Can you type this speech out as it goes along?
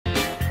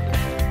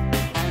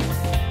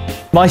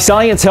My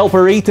science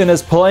helper Ethan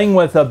is playing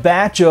with a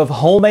batch of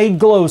homemade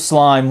glow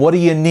slime. What do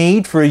you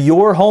need for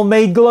your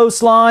homemade glow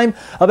slime?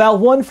 About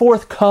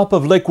 1/4 cup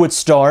of liquid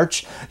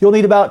starch. You'll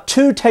need about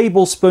 2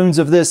 tablespoons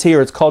of this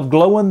here. It's called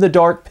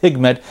glow-in-the-dark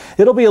pigment.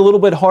 It'll be a little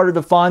bit harder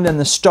to find than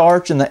the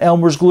starch and the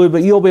Elmer's glue,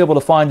 but you'll be able to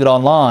find it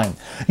online.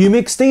 You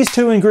mix these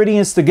 2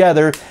 ingredients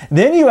together,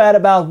 then you add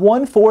about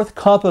 1/4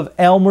 cup of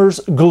Elmer's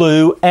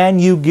glue,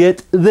 and you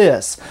get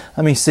this.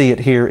 Let me see it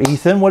here,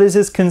 Ethan. What is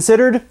this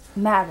considered?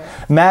 Matter.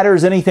 Matter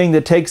is anything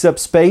that takes up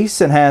space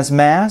and has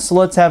mass.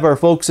 Let's have our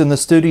folks in the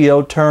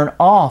studio turn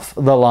off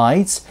the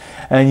lights,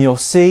 and you'll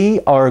see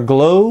our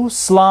glow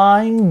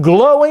slime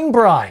glowing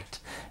bright.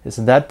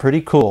 Isn't that pretty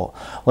cool?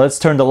 Let's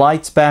turn the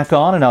lights back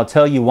on, and I'll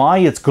tell you why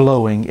it's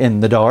glowing in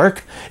the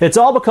dark. It's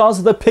all because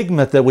of the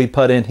pigment that we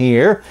put in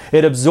here.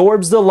 It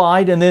absorbs the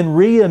light and then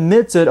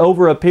re-emits it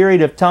over a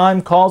period of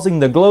time, causing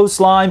the glow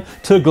slime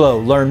to glow.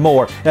 Learn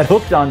more at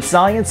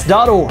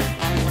hookedonscience.org.